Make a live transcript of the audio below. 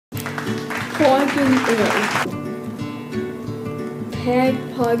plugging in. Peg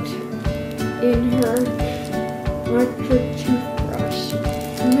plugged in her electric toothbrush.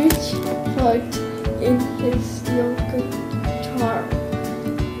 Mitch plugged in his steel guitar.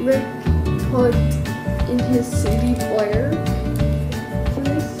 Rick plugged in his CD player.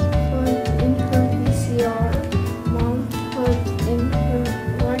 Liz plugged in her VCR. Mom plugged in her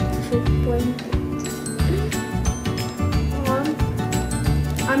electric blanket.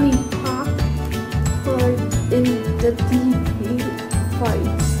 Pop plugged in the TV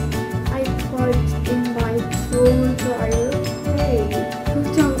fights. I plugged in my blower dryer. Hey, who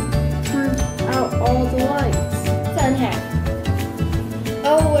turned out all the lights? Sunhat.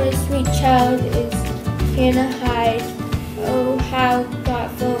 Oh, what a sweet child is Hannah Hyde. Oh, how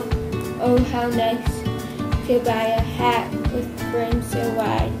thoughtful. Oh, how nice to buy a hat with brim so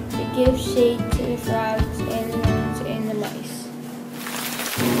wide to give shade to the frogs and the worms and the mice.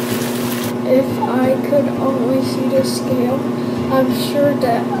 If I could only see the scale, I'm sure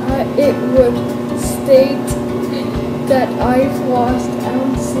that it would state that I've lost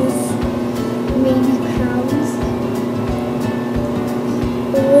ounces, maybe pounds,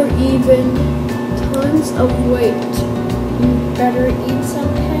 or even tons of weight. You better eat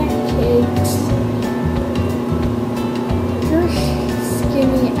some pancakes. You're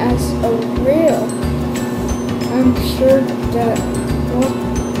skinny as a rail. I'm sure that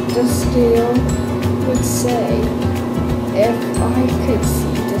what the scale would say if I could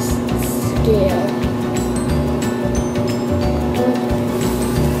see the scale.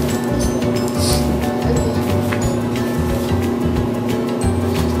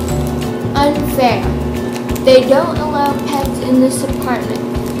 Unfair. They don't allow pets in this apartment.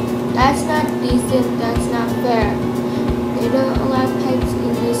 That's not decent, that's not fair. They don't allow pets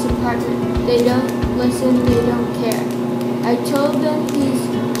in this apartment. They don't listen, they don't care. I told them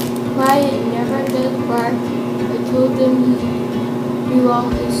he's quiet and never does bark. I told them he do all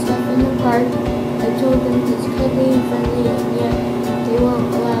his stuff in the park. I told them he's cuddly and friendly and yet